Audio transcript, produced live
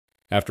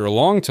After a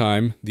long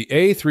time, the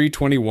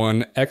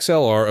A321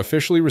 XLR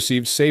officially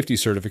received safety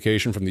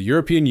certification from the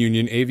European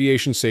Union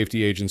Aviation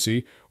Safety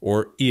Agency,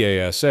 or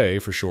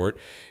EASA for short,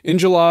 in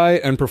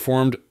July and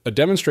performed a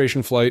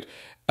demonstration flight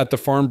at the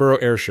Farnborough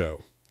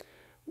Airshow.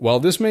 While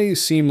this may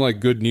seem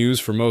like good news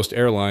for most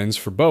airlines,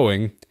 for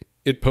Boeing,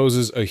 it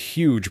poses a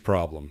huge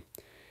problem.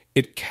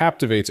 It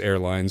captivates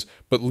airlines,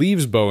 but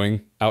leaves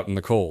Boeing out in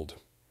the cold.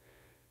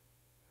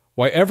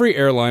 Why every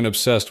airline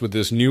obsessed with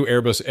this new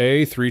Airbus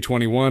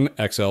A321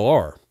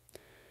 XLR?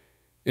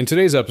 In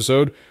today's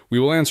episode, we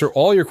will answer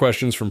all your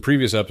questions from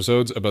previous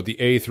episodes about the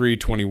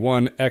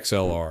A321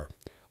 XLR.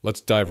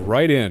 Let's dive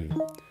right in.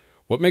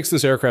 What makes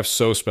this aircraft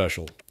so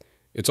special?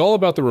 It's all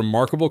about the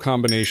remarkable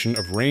combination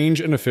of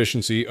range and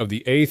efficiency of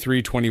the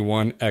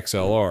A321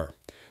 XLR.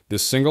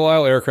 This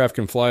single-aisle aircraft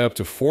can fly up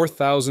to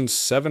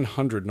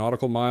 4,700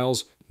 nautical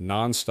miles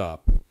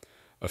non-stop,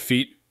 a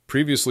feat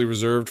previously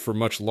reserved for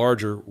much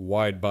larger,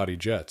 wide-body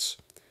jets.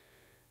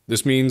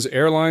 This means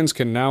airlines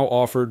can now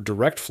offer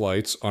direct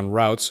flights on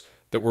routes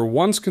that were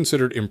once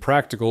considered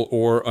impractical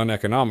or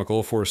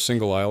uneconomical for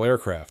single-aisle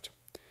aircraft.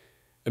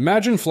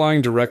 Imagine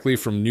flying directly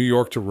from New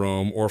York to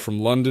Rome or from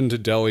London to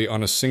Delhi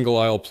on a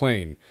single-aisle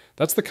plane.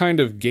 That's the kind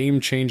of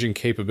game-changing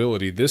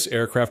capability this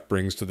aircraft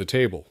brings to the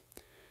table.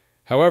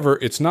 However,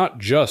 it's not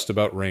just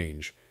about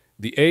range.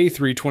 The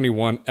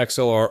A321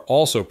 XLR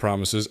also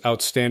promises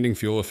outstanding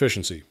fuel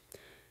efficiency,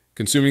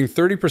 consuming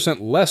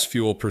 30% less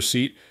fuel per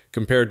seat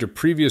compared to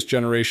previous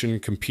generation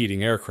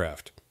competing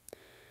aircraft.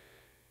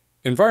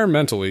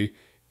 Environmentally,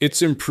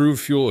 its improved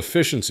fuel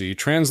efficiency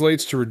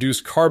translates to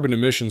reduced carbon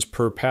emissions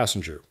per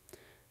passenger,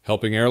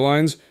 helping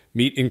airlines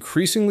meet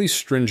increasingly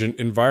stringent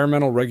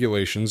environmental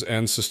regulations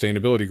and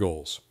sustainability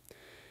goals.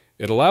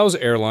 It allows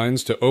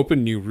airlines to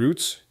open new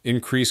routes,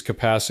 increase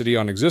capacity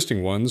on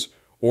existing ones,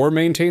 or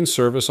maintain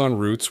service on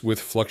routes with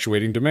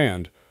fluctuating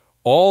demand,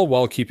 all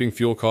while keeping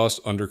fuel costs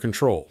under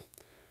control.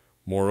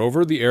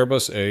 Moreover, the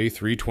Airbus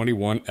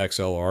A321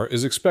 XLR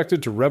is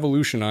expected to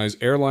revolutionize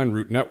airline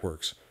route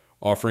networks,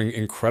 offering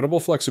incredible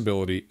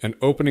flexibility and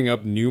opening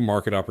up new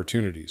market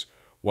opportunities,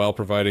 while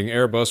providing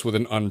Airbus with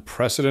an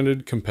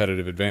unprecedented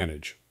competitive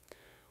advantage.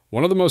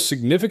 One of the most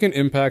significant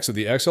impacts of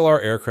the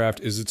XLR aircraft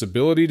is its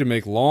ability to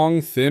make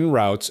long, thin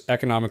routes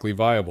economically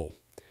viable.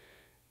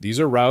 These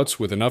are routes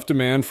with enough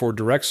demand for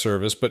direct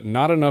service, but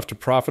not enough to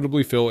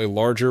profitably fill a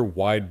larger,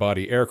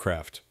 wide-body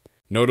aircraft.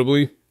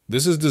 Notably,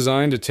 this is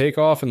designed to take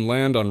off and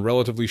land on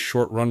relatively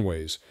short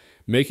runways,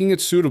 making it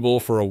suitable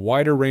for a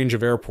wider range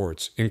of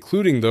airports,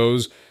 including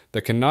those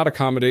that cannot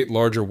accommodate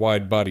larger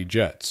wide-body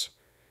jets.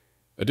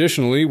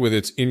 Additionally, with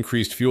its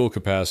increased fuel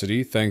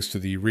capacity thanks to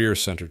the rear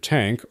center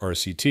tank,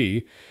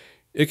 RCT,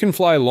 it can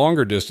fly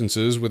longer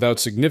distances without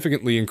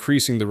significantly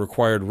increasing the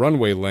required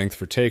runway length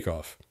for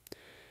takeoff.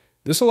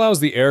 This allows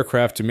the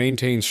aircraft to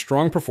maintain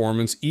strong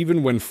performance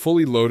even when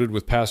fully loaded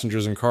with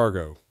passengers and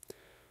cargo.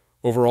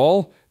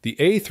 Overall, the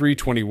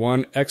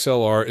A321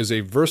 XLR is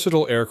a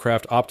versatile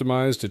aircraft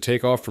optimized to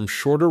take off from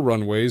shorter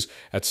runways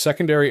at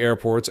secondary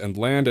airports and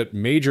land at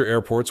major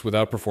airports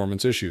without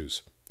performance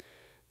issues.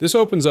 This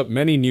opens up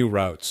many new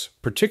routes,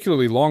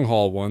 particularly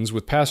long-haul ones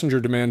with passenger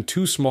demand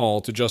too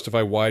small to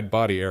justify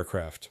wide-body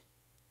aircraft.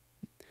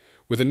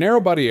 With a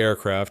narrow-body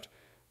aircraft,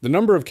 the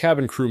number of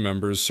cabin crew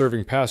members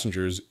serving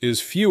passengers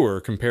is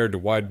fewer compared to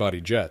wide-body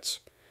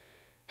jets.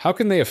 How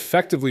can they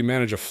effectively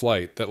manage a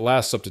flight that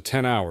lasts up to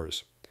 10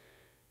 hours?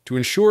 To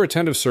ensure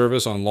attentive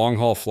service on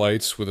long-haul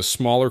flights with a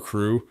smaller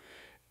crew,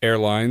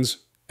 airlines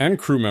and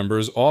crew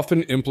members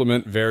often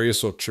implement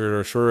various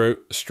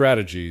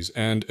strategies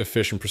and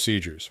efficient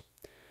procedures.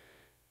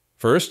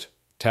 First,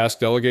 task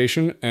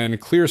delegation and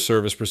clear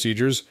service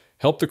procedures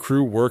help the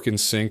crew work in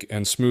sync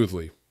and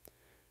smoothly.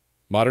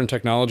 Modern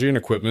technology and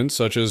equipment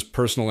such as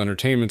personal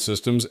entertainment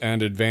systems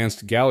and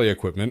advanced galley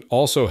equipment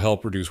also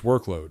help reduce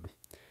workload.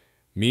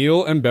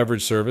 Meal and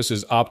beverage service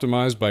is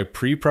optimized by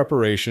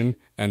pre-preparation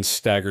and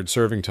staggered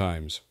serving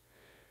times.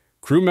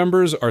 Crew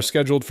members are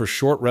scheduled for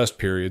short rest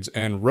periods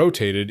and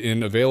rotated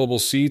in available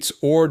seats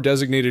or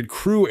designated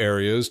crew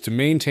areas to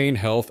maintain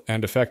health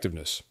and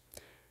effectiveness.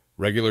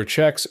 Regular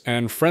checks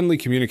and friendly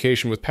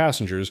communication with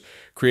passengers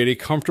create a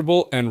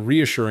comfortable and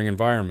reassuring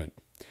environment.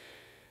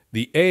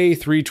 The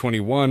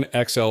A321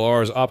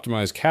 XLR's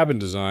optimized cabin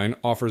design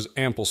offers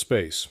ample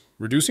space,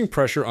 reducing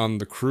pressure on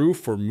the crew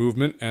for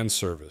movement and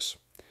service.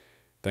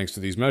 Thanks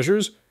to these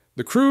measures,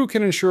 the crew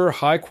can ensure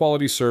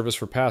high-quality service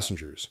for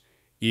passengers,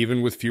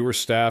 even with fewer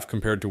staff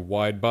compared to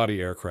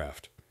wide-body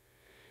aircraft.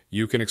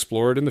 You can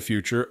explore it in the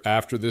future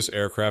after this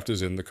aircraft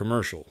is in the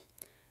commercial.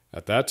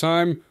 At that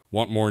time,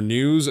 want more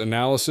news,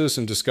 analysis,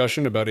 and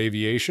discussion about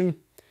aviation?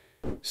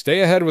 Stay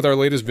ahead with our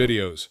latest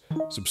videos.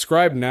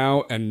 Subscribe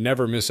now and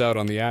never miss out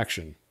on the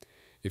action.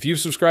 If you've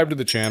subscribed to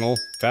the channel,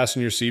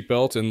 fasten your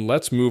seatbelt and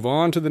let's move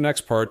on to the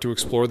next part to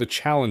explore the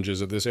challenges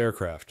of this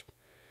aircraft.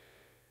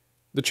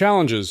 The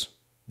challenges,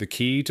 the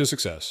key to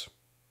success.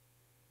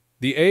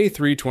 The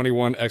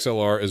A321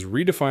 XLR is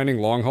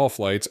redefining long-haul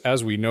flights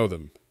as we know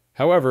them.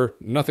 However,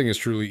 nothing is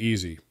truly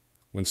easy.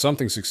 When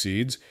something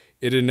succeeds,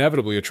 it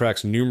inevitably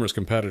attracts numerous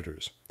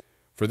competitors.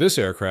 For this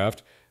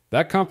aircraft,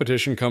 that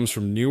competition comes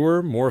from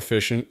newer, more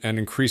efficient, and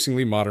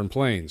increasingly modern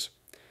planes.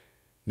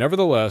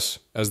 Nevertheless,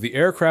 as the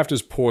aircraft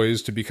is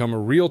poised to become a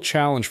real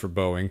challenge for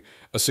Boeing,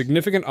 a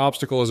significant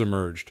obstacle has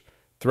emerged,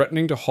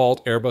 threatening to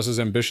halt Airbus's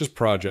ambitious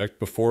project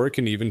before it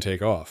can even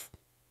take off.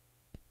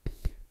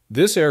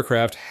 This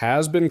aircraft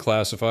has been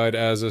classified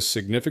as a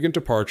significant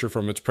departure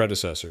from its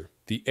predecessor,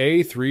 the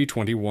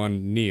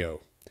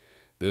A321neo.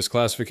 This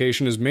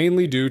classification is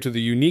mainly due to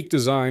the unique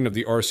design of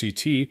the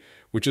RCT,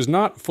 which is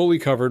not fully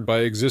covered by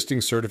existing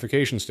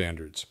certification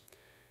standards.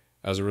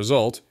 As a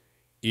result,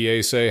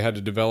 EASA had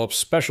to develop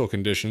special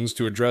conditions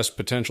to address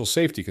potential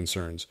safety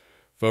concerns,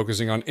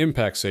 focusing on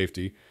impact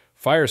safety,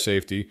 fire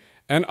safety,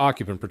 and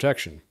occupant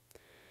protection.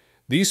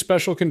 These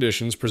special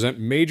conditions present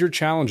major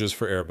challenges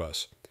for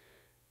Airbus.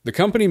 The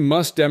company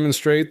must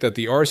demonstrate that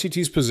the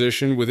RCT's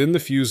position within the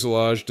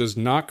fuselage does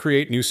not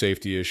create new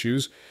safety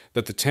issues,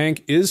 that the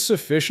tank is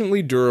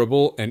sufficiently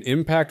durable and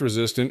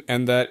impact-resistant,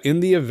 and that in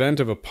the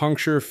event of a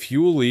puncture,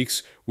 fuel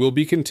leaks will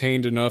be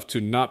contained enough to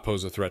not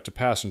pose a threat to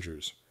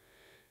passengers.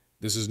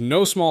 This is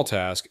no small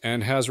task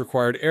and has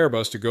required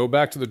Airbus to go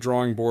back to the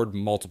drawing board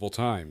multiple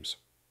times.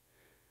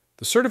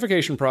 The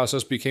certification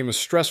process became a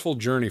stressful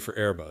journey for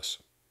Airbus.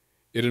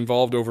 It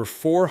involved over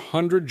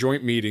 400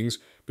 joint meetings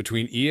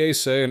between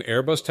EASA and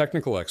Airbus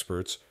technical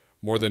experts,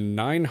 more than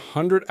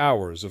 900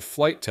 hours of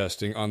flight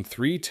testing on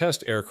 3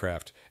 test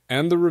aircraft,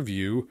 and the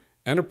review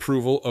and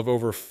approval of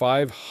over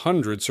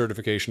 500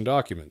 certification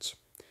documents.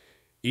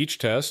 Each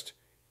test,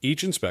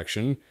 each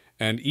inspection,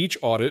 and each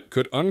audit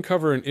could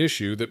uncover an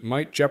issue that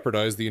might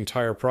jeopardize the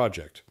entire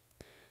project.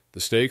 The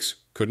stakes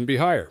couldn't be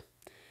higher.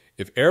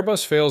 If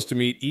Airbus fails to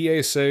meet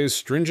EASA's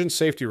stringent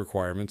safety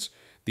requirements,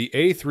 the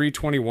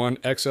A321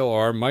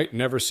 XLR might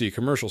never see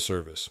commercial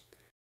service.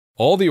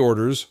 All the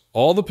orders,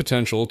 all the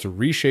potential to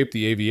reshape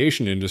the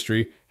aviation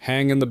industry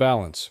hang in the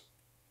balance.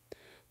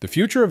 The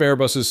future of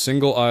Airbus's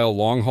single-aisle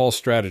long-haul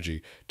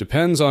strategy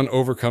depends on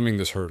overcoming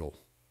this hurdle.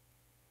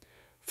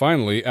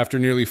 Finally, after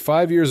nearly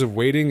 5 years of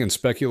waiting and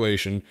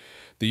speculation,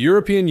 the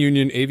European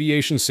Union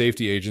Aviation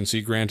Safety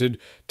Agency granted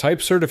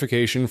type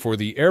certification for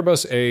the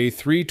Airbus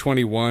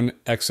A321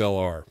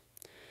 XLR.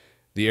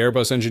 The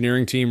Airbus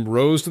engineering team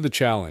rose to the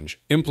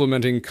challenge,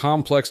 implementing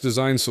complex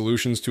design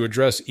solutions to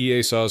address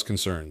EASA's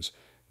concerns.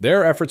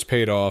 Their efforts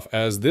paid off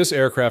as this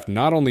aircraft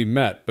not only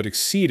met but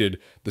exceeded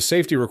the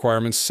safety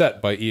requirements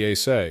set by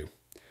EASA.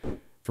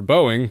 For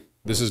Boeing,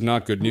 this is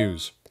not good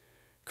news.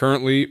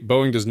 Currently,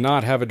 Boeing does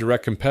not have a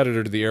direct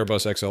competitor to the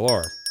Airbus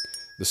XLR.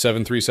 The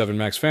 737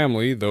 MAX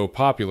family, though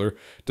popular,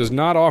 does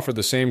not offer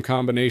the same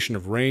combination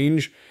of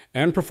range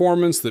and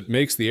performance that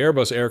makes the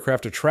Airbus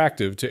aircraft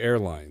attractive to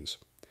airlines.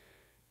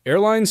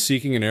 Airlines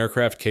seeking an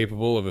aircraft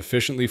capable of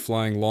efficiently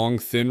flying long,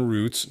 thin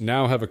routes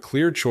now have a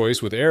clear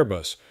choice with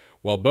Airbus,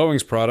 while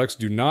Boeing's products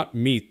do not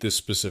meet this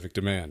specific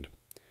demand.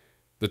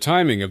 The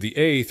timing of the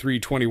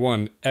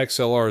A321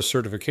 XLR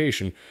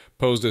certification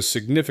posed a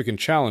significant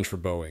challenge for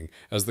Boeing,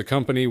 as the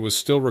company was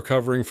still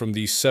recovering from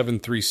the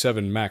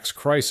 737 MAX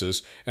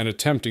crisis and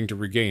attempting to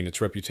regain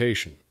its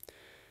reputation.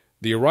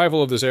 The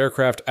arrival of this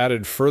aircraft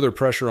added further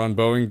pressure on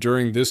Boeing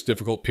during this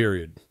difficult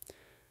period.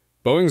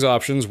 Boeing's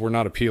options were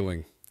not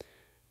appealing.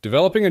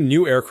 Developing a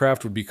new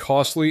aircraft would be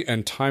costly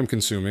and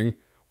time-consuming,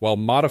 while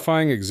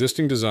modifying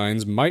existing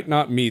designs might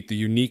not meet the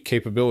unique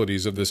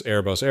capabilities of this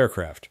Airbus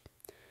aircraft.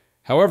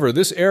 However,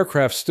 this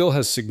aircraft still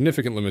has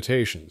significant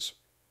limitations.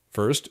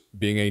 First,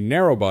 being a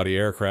narrow-body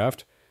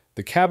aircraft,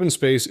 the cabin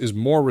space is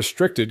more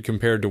restricted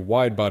compared to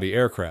wide-body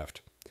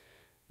aircraft.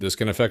 This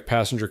can affect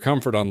passenger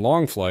comfort on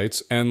long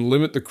flights and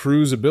limit the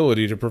crew's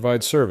ability to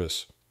provide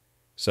service.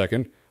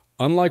 Second,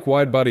 unlike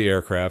wide-body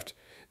aircraft,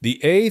 the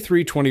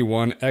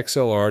A321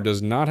 XLR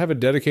does not have a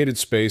dedicated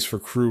space for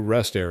crew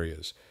rest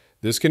areas.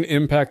 This can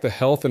impact the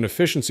health and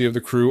efficiency of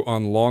the crew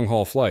on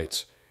long-haul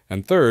flights.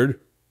 And third,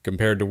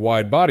 compared to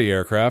wide-body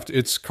aircraft,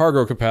 its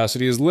cargo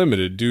capacity is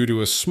limited due to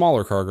a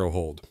smaller cargo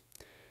hold.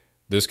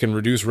 This can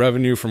reduce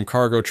revenue from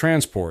cargo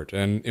transport,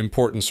 an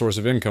important source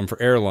of income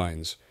for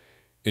airlines.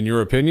 In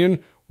your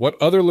opinion, what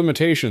other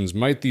limitations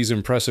might these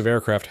impressive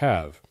aircraft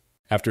have?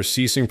 After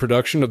ceasing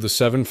production of the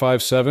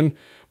 757,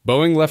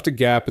 Boeing left a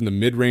gap in the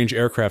mid-range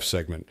aircraft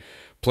segment,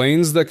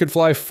 planes that could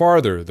fly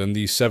farther than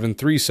the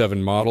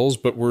 737 models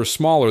but were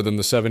smaller than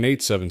the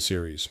 787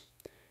 series.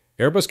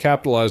 Airbus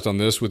capitalized on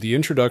this with the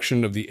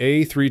introduction of the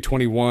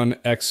A321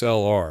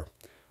 XLR,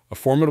 a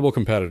formidable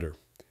competitor.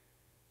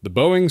 The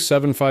Boeing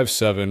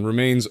 757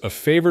 remains a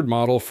favored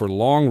model for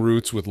long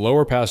routes with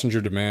lower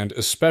passenger demand,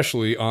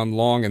 especially on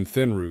long and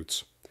thin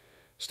routes.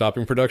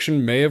 Stopping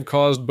production may have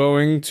caused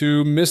Boeing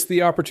to miss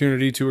the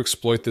opportunity to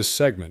exploit this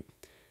segment.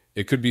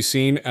 It could be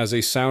seen as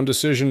a sound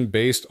decision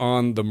based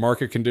on the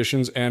market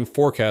conditions and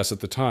forecasts at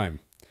the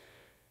time.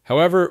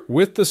 However,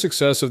 with the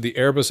success of the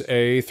Airbus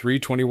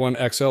A321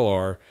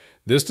 XLR,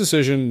 this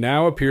decision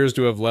now appears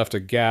to have left a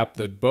gap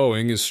that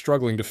Boeing is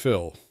struggling to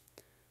fill.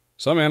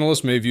 Some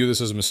analysts may view this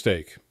as a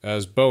mistake,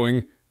 as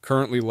Boeing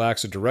currently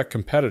lacks a direct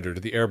competitor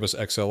to the Airbus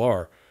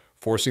XLR,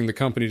 forcing the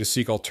company to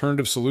seek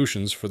alternative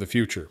solutions for the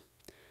future.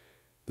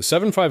 The The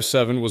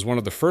 757 was one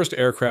of the first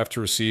aircraft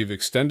to receive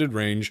extended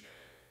range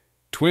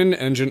Twin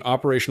Engine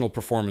Operational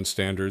Performance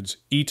Standards,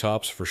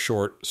 ETOPS for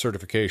short,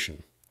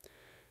 certification.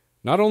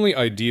 Not only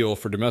ideal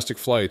for domestic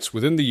flights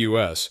within the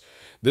U.S.,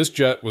 this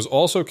jet was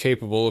also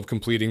capable of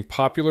completing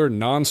popular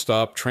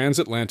non-stop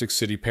transatlantic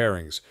city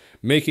pairings,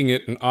 making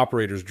it an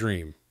operator's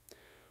dream.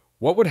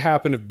 What would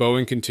happen if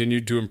Boeing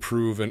continued to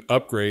improve and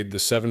upgrade the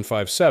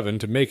 757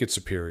 to make it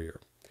superior?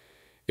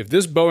 If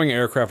this Boeing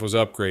aircraft was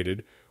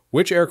upgraded,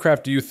 which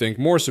aircraft do you think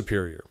more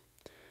superior?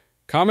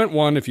 Comment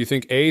 1 if you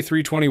think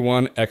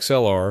A321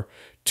 XLR,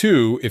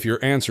 2 if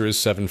your answer is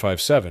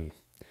 757.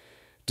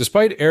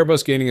 Despite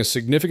Airbus gaining a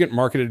significant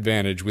market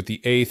advantage with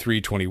the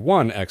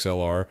A321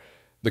 XLR,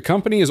 the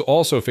company is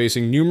also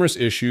facing numerous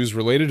issues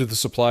related to the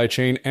supply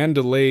chain and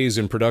delays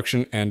in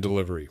production and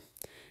delivery.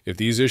 If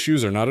these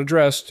issues are not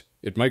addressed,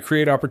 it might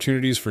create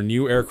opportunities for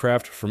new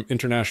aircraft from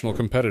international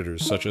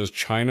competitors such as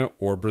China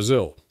or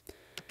Brazil.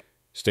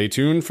 Stay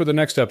tuned for the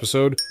next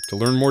episode to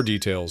learn more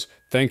details.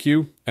 Thank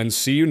you, and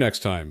see you next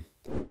time.